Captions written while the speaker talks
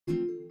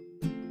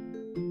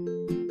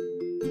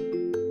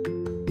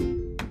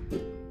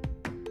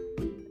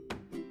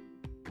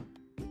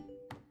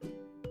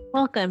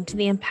Welcome to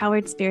the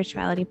Empowered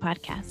Spirituality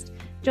Podcast.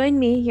 Join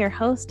me, your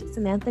host,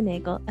 Samantha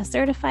Nagel, a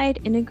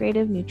certified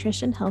integrative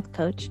nutrition health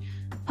coach,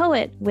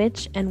 poet,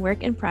 witch, and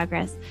work in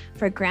progress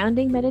for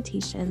grounding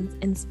meditations,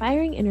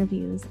 inspiring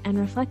interviews, and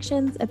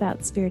reflections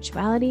about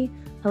spirituality,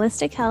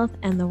 holistic health,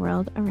 and the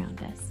world around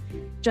us.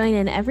 Join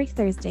in every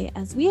Thursday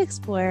as we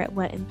explore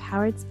what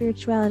empowered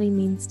spirituality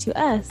means to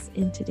us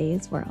in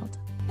today's world.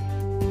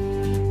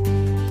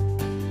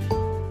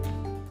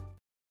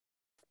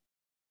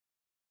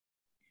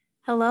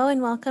 Hello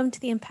and welcome to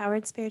the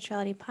Empowered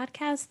Spirituality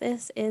Podcast.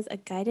 This is a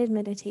guided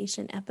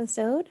meditation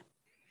episode,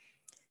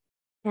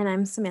 and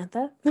I'm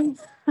Samantha.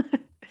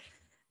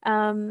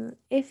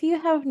 If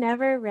you have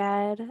never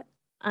read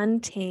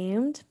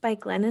Untamed by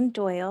Glennon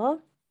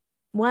Doyle,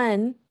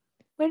 one,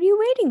 what are you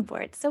waiting for?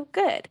 It's so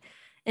good.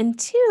 And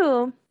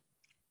two,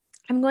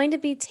 I'm going to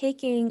be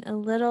taking a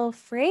little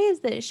phrase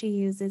that she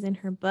uses in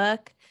her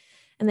book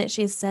and that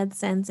she's said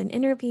since in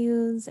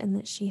interviews and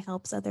that she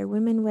helps other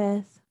women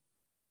with,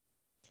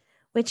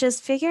 which is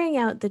figuring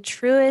out the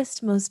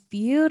truest, most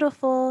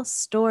beautiful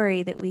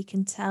story that we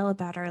can tell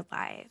about our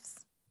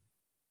lives.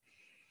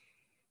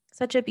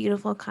 Such a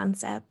beautiful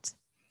concept.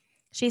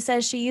 She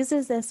says she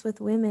uses this with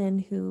women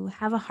who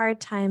have a hard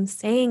time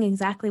saying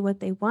exactly what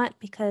they want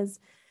because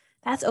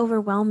that's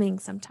overwhelming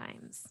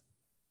sometimes.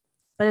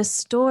 But a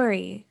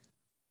story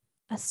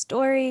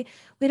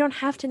we don't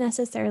have to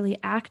necessarily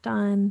act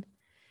on.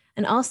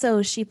 And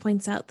also, she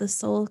points out the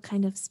soul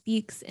kind of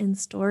speaks in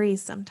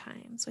stories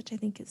sometimes, which I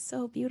think is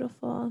so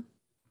beautiful.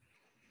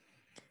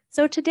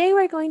 So today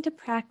we're going to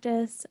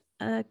practice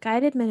a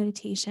guided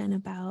meditation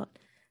about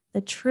the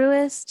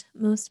truest,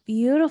 most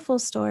beautiful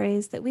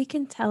stories that we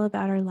can tell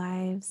about our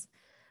lives.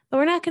 But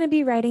we're not going to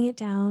be writing it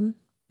down,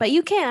 but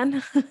you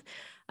can.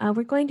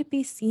 We're going to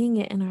be seeing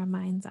it in our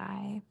mind's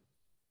eye.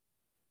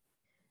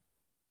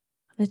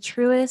 The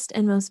truest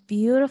and most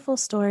beautiful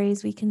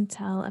stories we can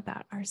tell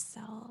about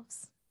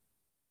ourselves.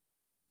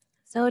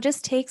 So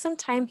just take some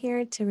time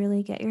here to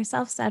really get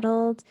yourself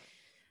settled,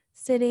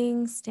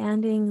 sitting,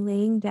 standing,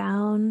 laying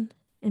down,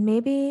 and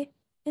maybe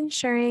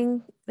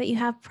ensuring that you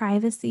have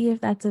privacy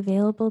if that's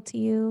available to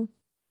you.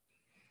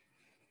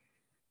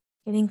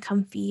 Getting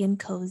comfy and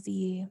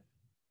cozy.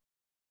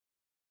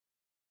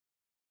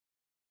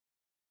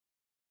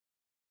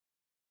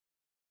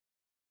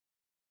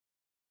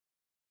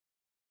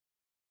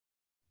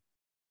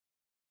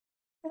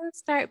 And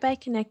start by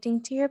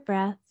connecting to your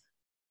breath.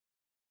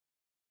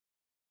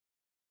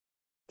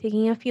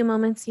 Taking a few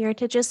moments here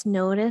to just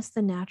notice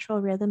the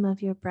natural rhythm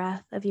of your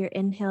breath, of your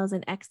inhales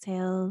and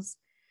exhales,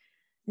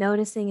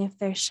 noticing if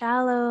they're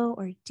shallow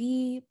or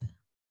deep,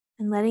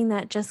 and letting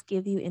that just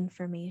give you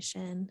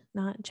information,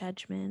 not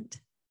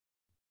judgment.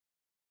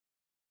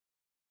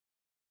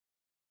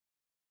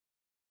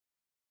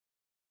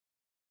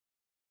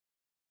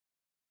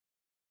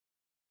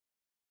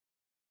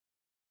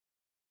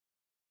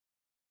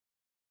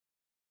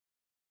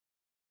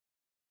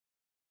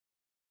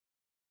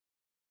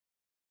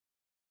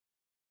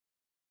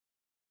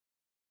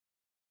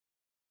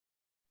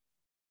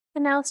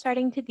 And now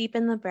starting to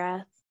deepen the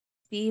breath,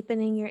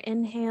 deepening your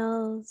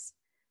inhales,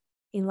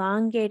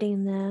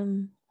 elongating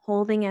them,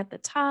 holding at the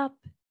top,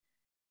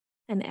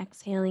 and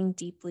exhaling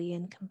deeply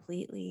and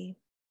completely.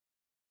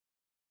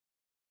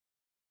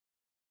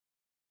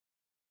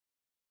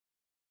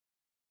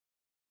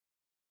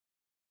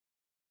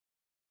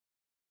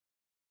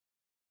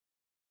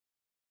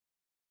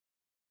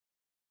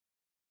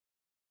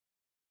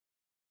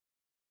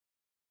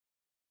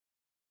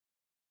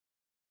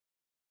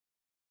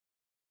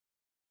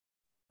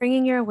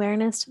 Bringing your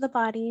awareness to the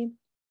body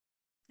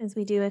as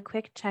we do a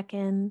quick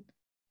check-in,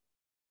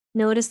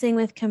 noticing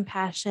with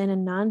compassion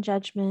and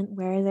non-judgment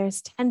where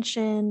there's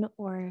tension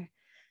or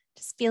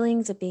just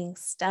feelings of being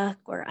stuck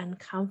or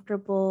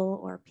uncomfortable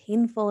or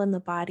painful in the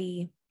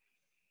body.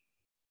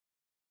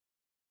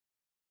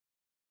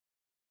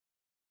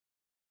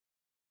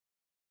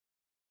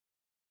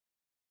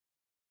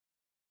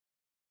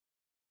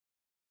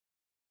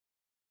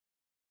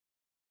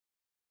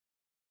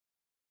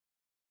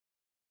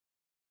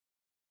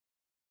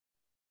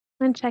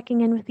 And checking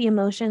in with the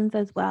emotions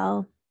as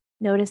well,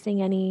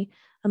 noticing any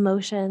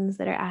emotions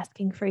that are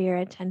asking for your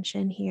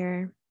attention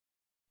here.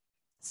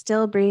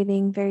 Still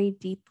breathing very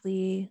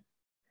deeply,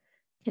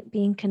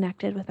 being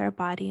connected with our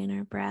body and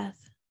our breath.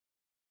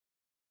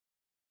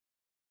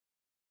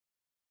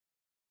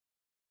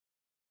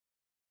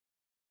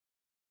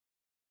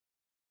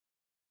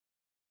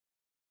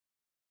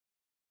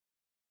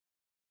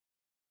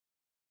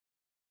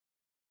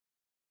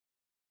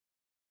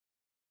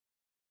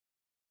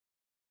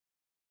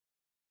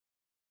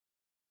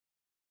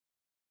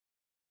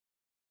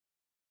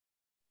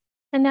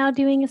 And now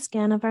doing a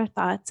scan of our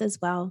thoughts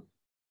as well.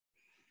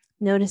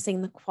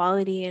 Noticing the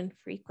quality and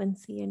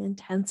frequency and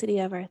intensity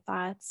of our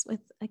thoughts with,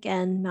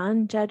 again,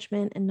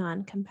 non-judgment and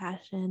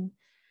non-compassion.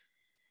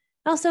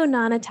 Also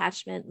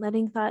non-attachment,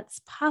 letting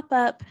thoughts pop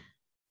up,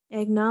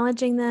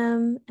 acknowledging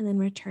them, and then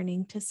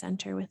returning to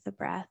center with the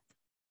breath.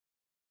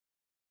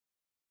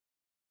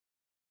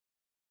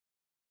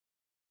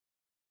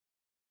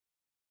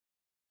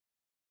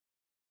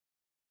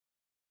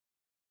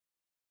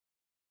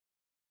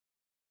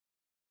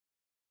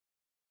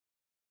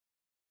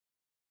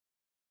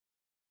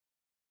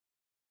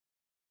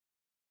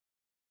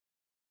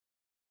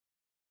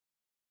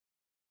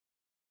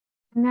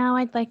 Now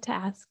I'd like to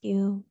ask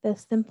you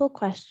this simple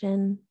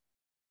question.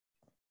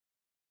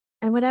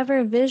 And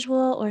whatever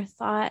visual or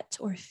thought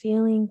or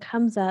feeling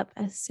comes up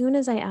as soon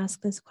as I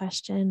ask this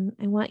question,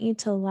 I want you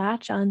to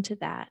latch onto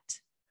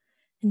that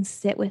and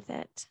sit with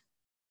it.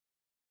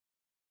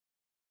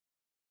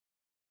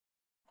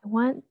 I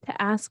want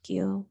to ask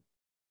you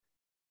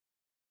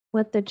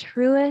what the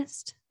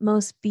truest,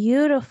 most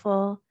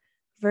beautiful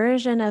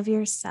version of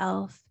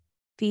yourself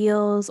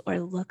feels or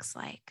looks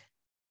like.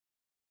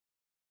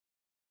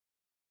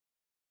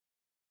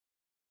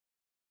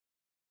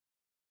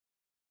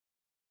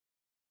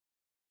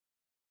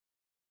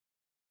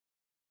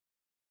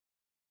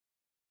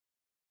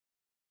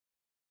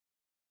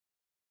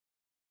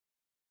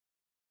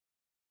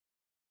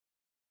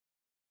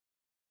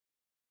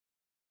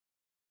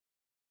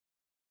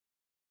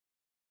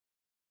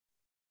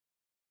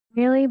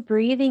 Really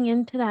breathing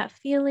into that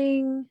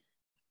feeling,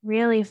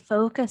 really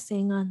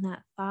focusing on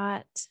that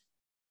thought.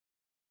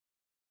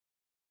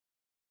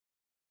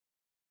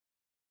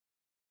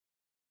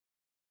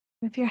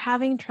 If you're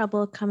having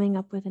trouble coming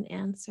up with an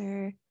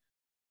answer,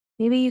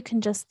 maybe you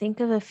can just think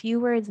of a few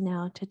words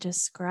now to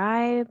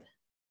describe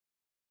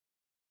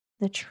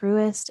the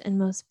truest and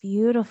most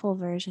beautiful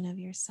version of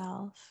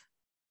yourself.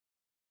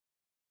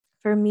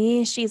 For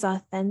me, she's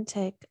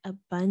authentic,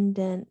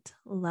 abundant,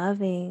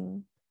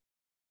 loving,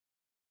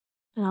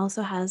 and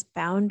also has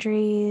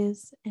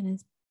boundaries and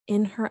is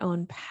in her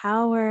own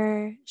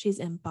power. She's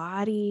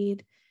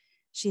embodied,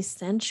 she's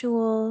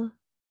sensual,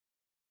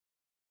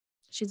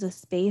 she's a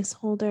space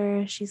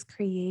holder, she's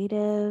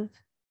creative.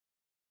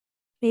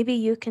 Maybe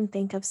you can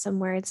think of some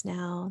words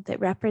now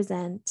that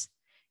represent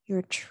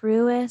your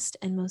truest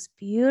and most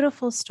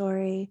beautiful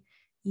story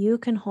you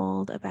can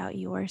hold about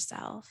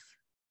yourself.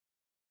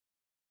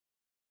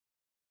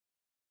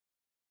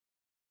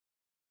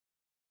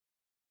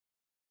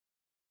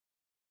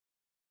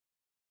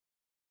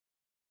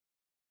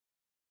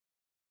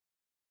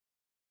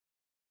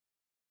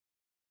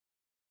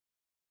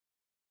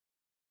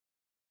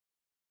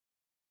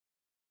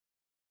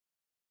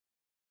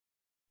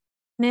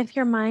 And if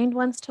your mind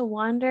wants to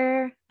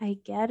wander, I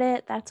get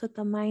it. That's what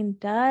the mind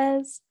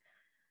does.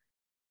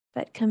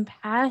 But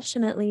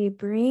compassionately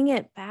bring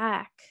it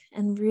back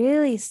and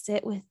really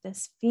sit with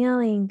this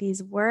feeling,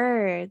 these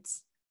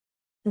words,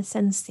 the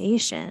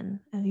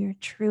sensation of your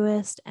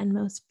truest and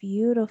most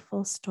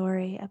beautiful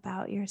story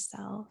about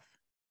yourself.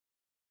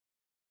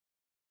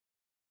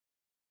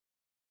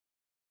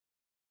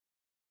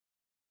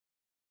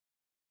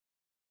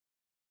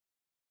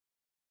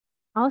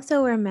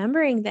 Also,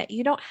 remembering that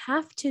you don't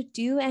have to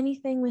do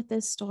anything with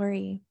this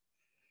story.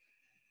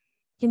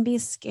 It can be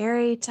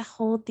scary to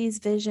hold these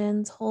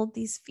visions, hold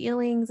these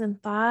feelings and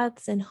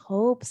thoughts and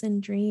hopes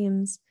and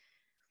dreams,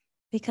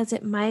 because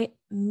it might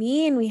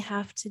mean we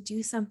have to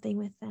do something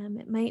with them.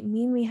 It might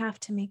mean we have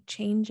to make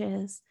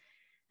changes.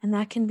 And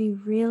that can be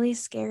really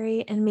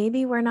scary. And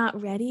maybe we're not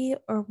ready,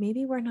 or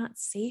maybe we're not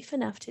safe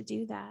enough to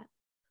do that.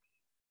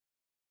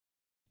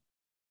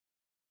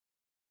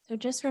 So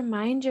just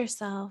remind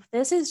yourself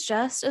this is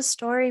just a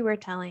story we're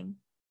telling.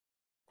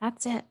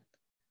 That's it.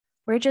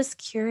 We're just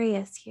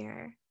curious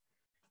here.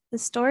 The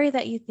story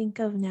that you think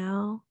of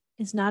now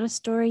is not a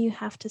story you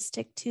have to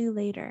stick to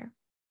later.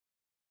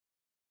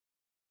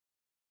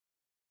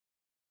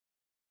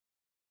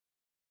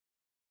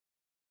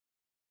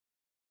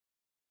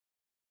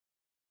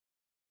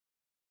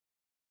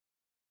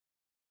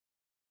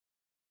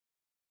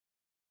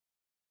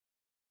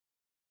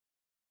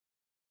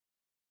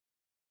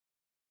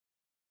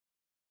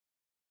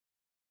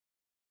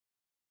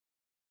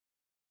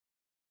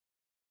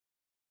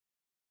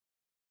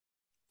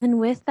 And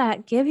with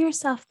that, give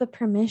yourself the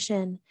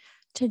permission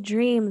to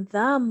dream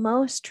the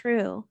most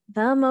true,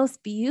 the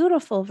most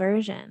beautiful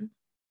version,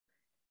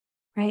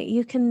 right?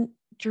 You can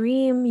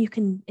dream, you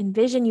can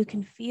envision, you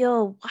can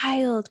feel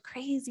wild,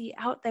 crazy,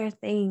 out there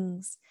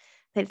things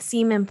that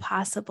seem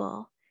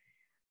impossible.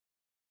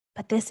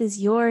 But this is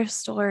your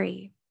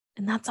story.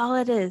 And that's all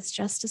it is,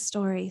 just a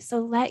story. So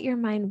let your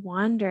mind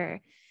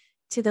wander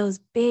to those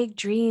big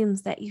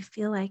dreams that you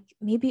feel like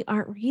maybe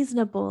aren't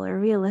reasonable or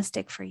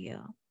realistic for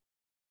you.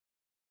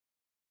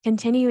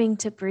 Continuing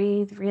to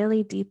breathe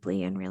really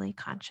deeply and really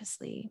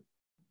consciously.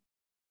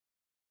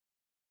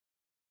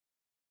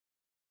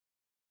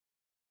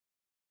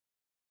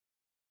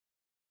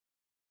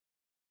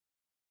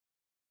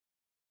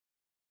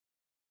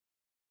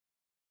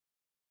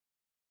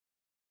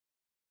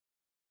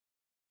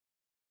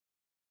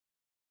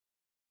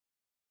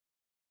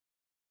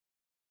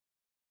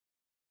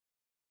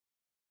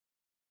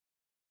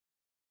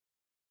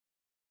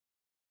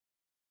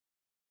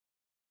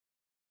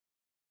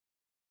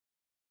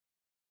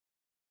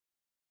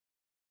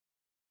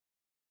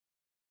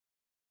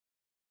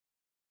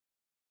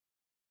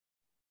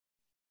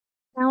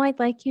 Now I'd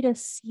like you to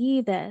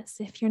see this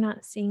if you're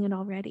not seeing it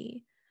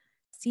already.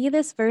 See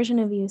this version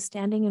of you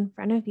standing in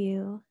front of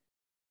you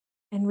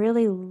and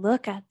really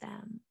look at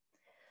them.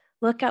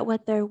 Look at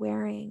what they're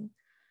wearing.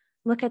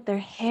 Look at their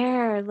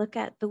hair. Look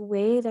at the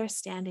way they're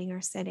standing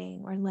or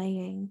sitting or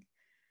laying.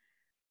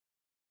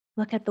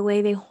 Look at the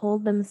way they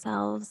hold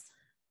themselves.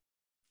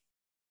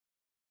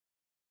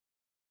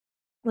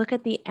 Look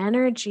at the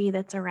energy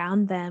that's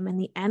around them and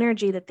the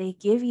energy that they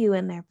give you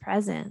in their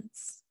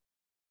presence.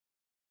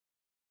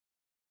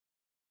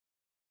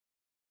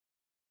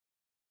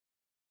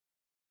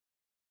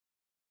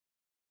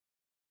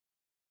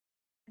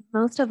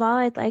 Most of all,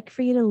 I'd like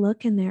for you to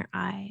look in their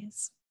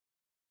eyes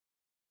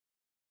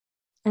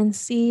and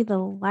see the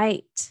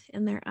light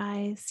in their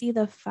eyes, see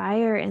the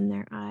fire in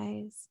their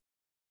eyes.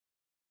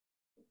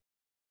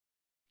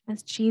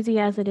 As cheesy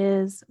as it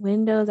is,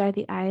 windows are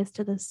the eyes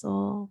to the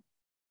soul.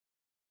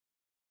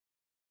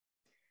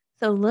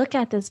 So look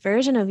at this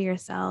version of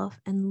yourself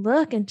and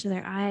look into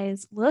their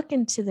eyes, look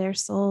into their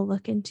soul,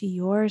 look into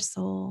your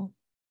soul.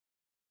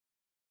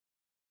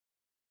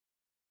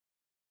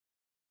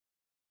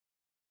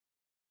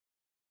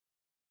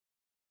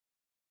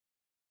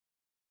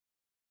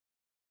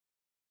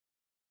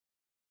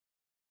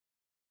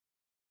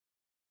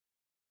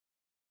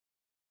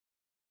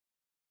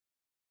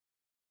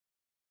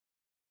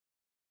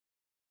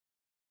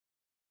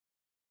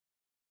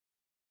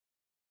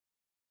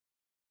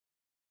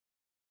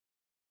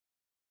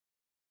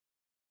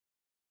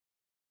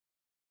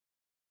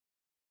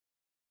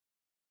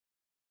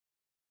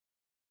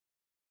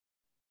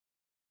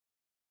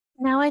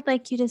 Now I'd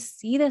like you to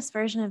see this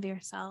version of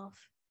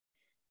yourself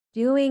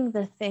doing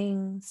the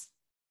things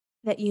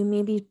that you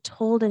may be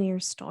told in your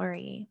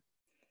story,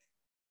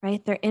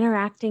 right? They're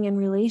interacting in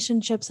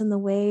relationships in the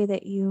way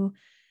that you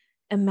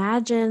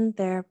imagine.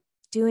 They're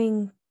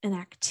doing an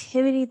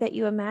activity that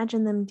you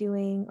imagine them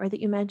doing or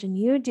that you imagine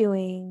you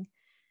doing.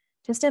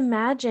 Just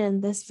imagine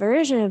this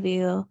version of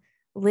you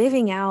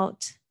living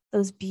out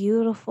those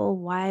beautiful,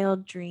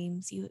 wild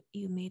dreams you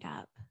made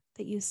up,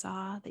 that you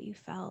saw, that you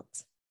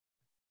felt.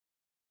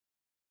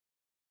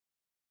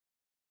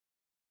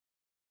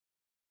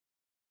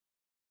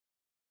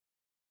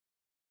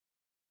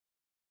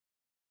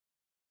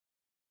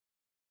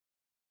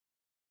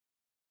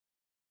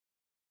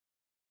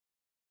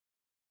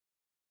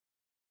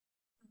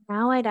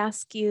 Now I'd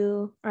ask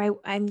you,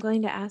 I'm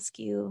going to ask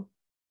you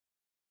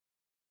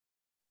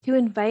to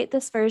invite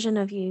this version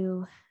of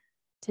you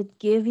to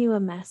give you a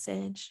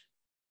message,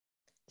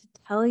 to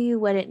tell you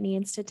what it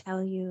needs to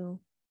tell you,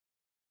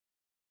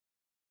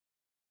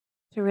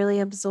 to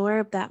really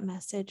absorb that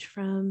message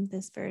from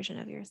this version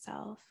of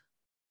yourself.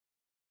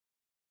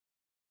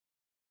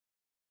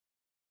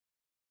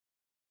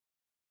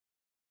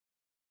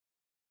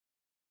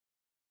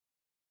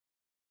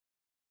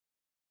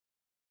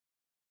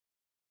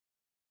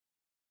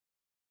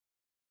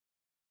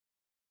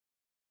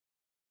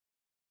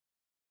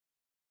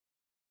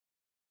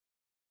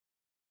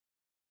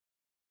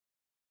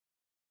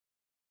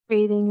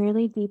 Breathing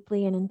really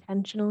deeply and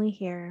intentionally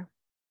here.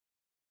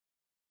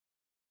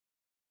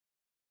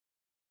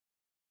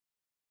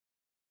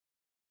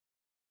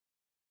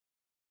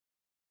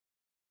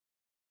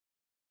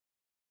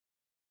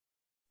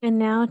 And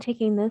now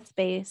taking this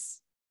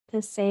space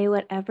to say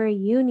whatever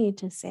you need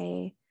to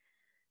say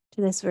to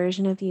this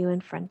version of you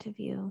in front of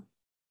you.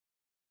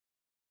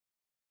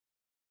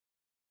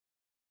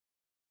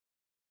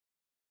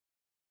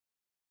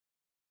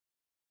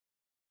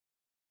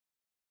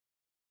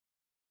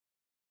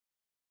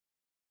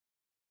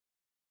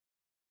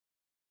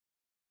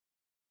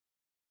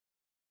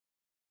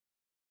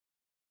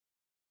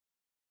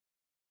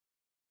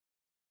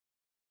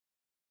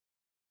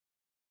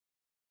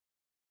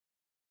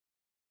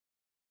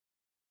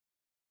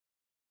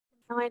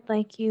 Now I'd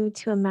like you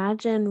to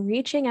imagine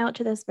reaching out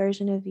to this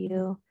version of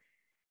you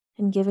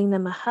and giving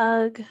them a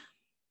hug.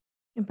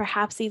 And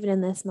perhaps even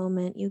in this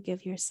moment, you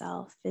give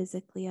yourself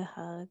physically a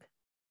hug.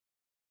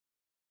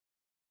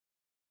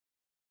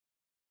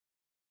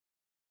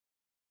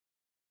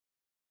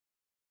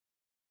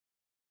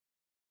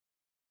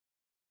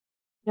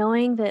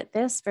 Knowing that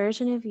this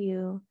version of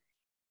you,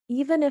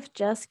 even if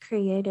just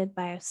created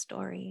by a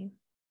story,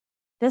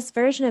 this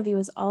version of you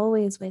is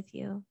always with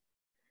you.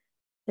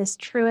 This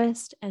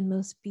truest and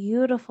most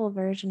beautiful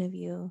version of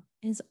you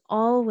is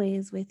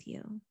always with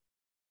you,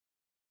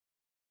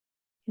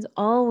 is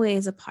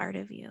always a part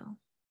of you.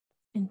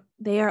 And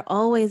they are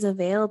always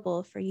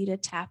available for you to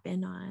tap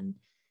in on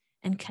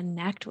and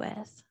connect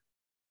with.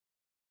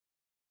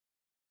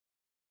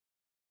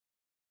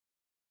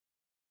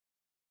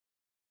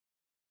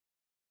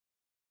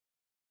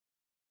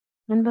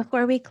 And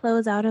before we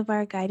close out of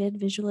our guided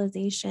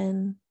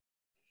visualization,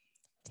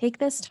 take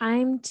this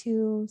time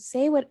to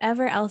say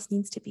whatever else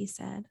needs to be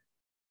said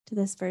to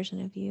this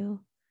version of you.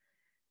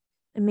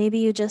 And maybe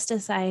you just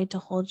decide to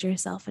hold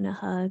yourself in a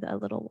hug a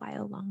little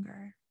while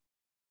longer.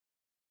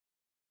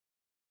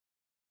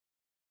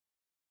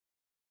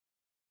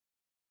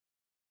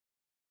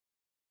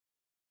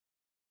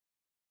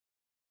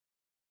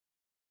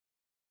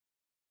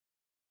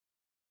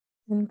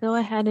 And go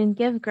ahead and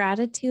give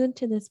gratitude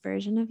to this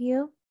version of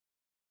you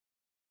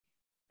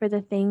for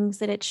the things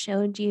that it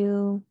showed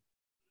you,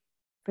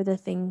 for the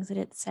things that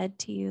it said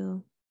to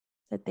you,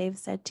 that they've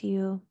said to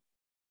you.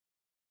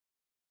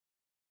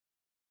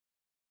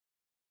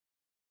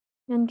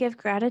 And give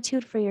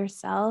gratitude for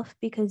yourself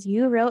because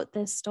you wrote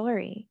this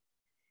story.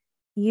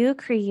 You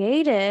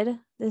created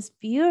this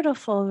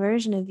beautiful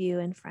version of you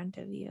in front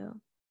of you.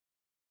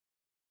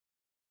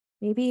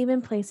 Maybe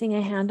even placing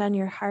a hand on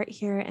your heart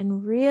here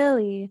and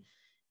really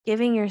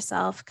giving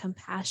yourself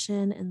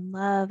compassion and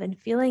love and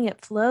feeling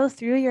it flow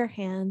through your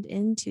hand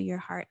into your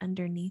heart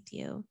underneath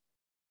you.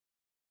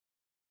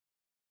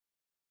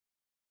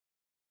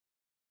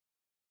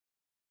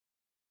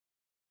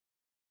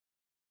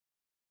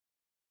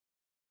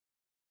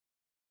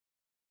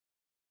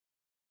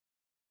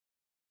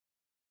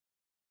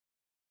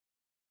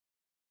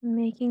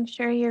 Making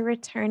sure you're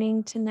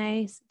returning to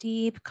nice,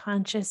 deep,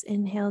 conscious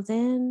inhales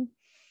in,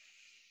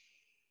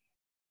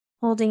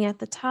 holding at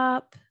the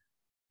top,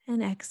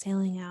 and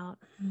exhaling out.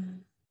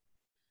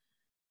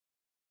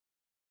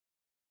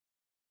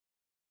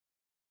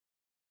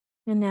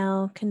 And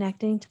now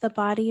connecting to the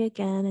body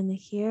again in the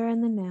here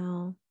and the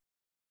now.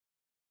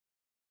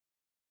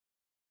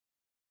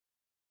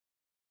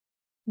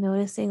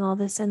 Noticing all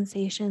the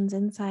sensations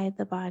inside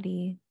the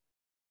body.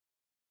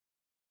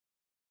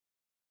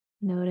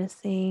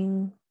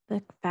 Noticing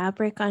the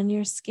fabric on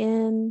your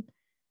skin,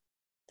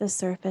 the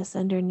surface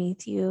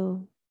underneath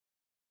you,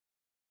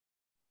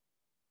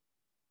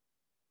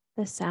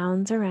 the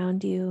sounds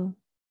around you.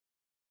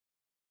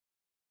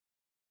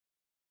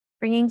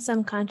 Bringing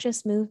some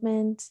conscious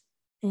movement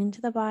into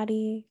the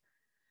body,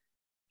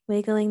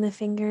 wiggling the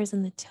fingers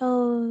and the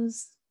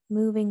toes,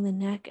 moving the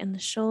neck and the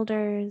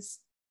shoulders,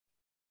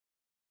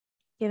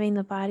 giving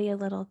the body a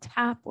little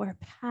tap or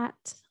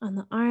pat on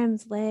the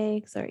arms,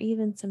 legs, or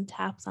even some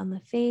taps on the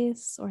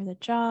face or the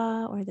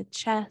jaw or the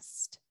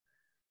chest.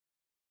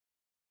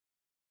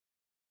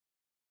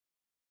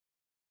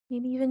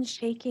 Maybe even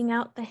shaking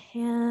out the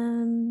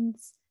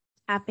hands,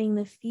 tapping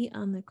the feet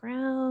on the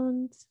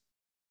ground.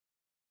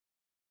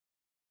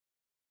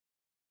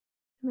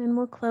 And then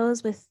we'll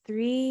close with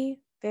 3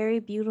 very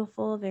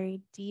beautiful,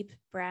 very deep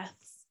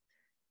breaths.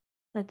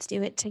 Let's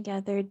do it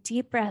together.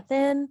 Deep breath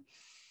in,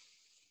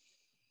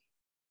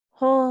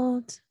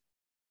 hold,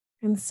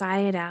 and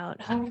sigh it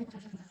out.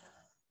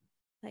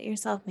 Let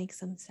yourself make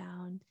some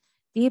sound.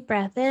 Deep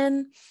breath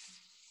in,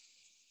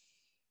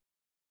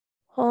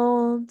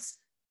 hold,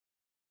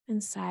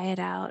 and sigh it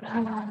out.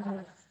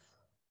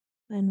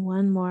 And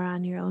one more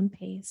on your own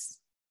pace.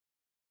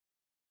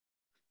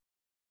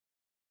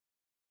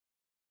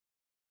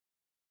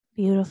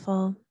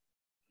 Beautiful.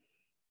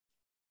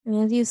 And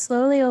as you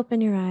slowly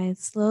open your eyes,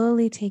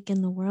 slowly take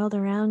in the world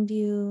around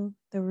you,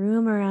 the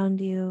room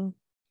around you.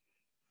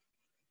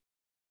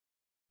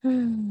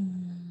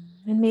 And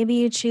maybe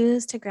you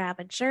choose to grab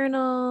a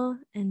journal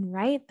and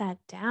write that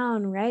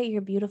down. Write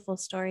your beautiful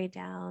story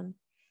down.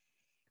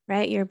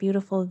 Write your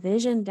beautiful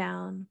vision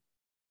down.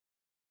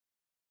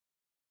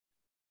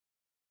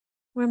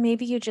 Or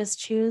maybe you just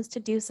choose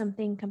to do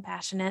something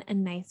compassionate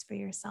and nice for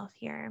yourself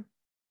here.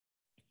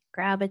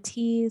 Grab a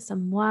tea,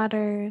 some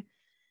water,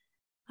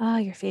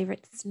 your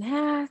favorite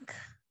snack,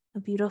 a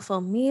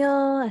beautiful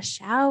meal, a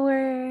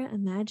shower,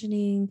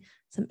 imagining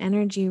some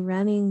energy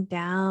running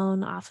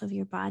down off of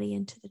your body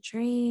into the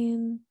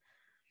drain.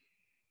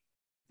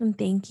 And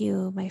thank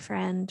you, my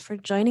friend, for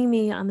joining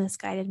me on this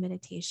guided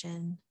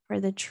meditation for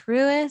the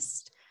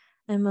truest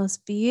and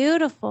most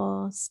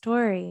beautiful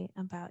story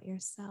about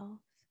yourself.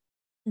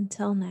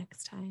 Until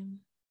next time.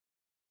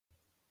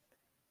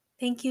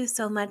 Thank you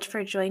so much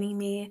for joining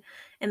me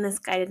in this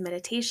guided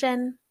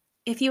meditation.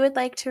 If you would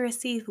like to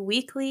receive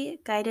weekly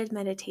guided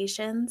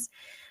meditations,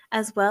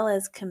 as well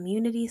as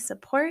community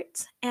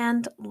support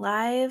and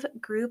live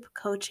group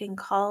coaching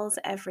calls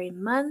every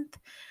month,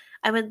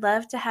 I would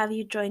love to have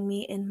you join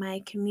me in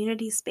my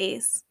community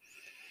space.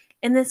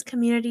 In this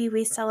community,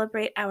 we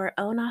celebrate our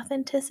own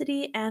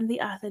authenticity and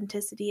the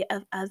authenticity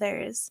of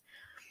others.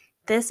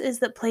 This is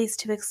the place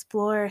to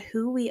explore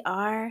who we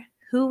are,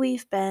 who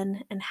we've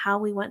been, and how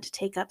we want to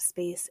take up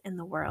space in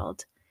the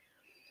world.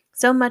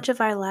 So much of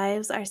our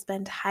lives are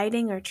spent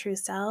hiding our true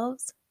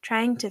selves,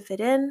 trying to fit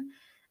in,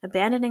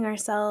 abandoning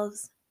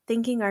ourselves,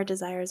 thinking our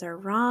desires are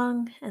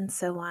wrong, and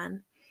so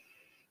on.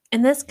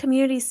 In this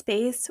community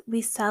space,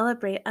 we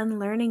celebrate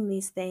unlearning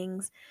these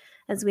things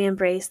as we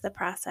embrace the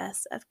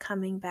process of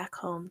coming back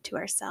home to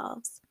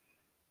ourselves.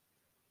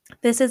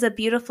 This is a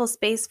beautiful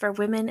space for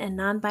women and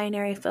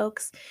non-binary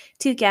folks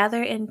to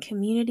gather in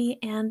community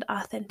and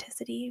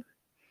authenticity.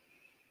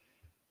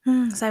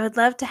 So I would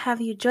love to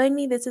have you join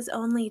me. This is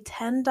only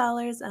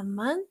 $10 a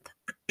month.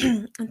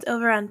 It's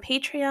over on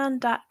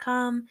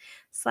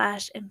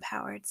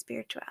patreon.com/empowered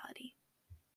spirituality.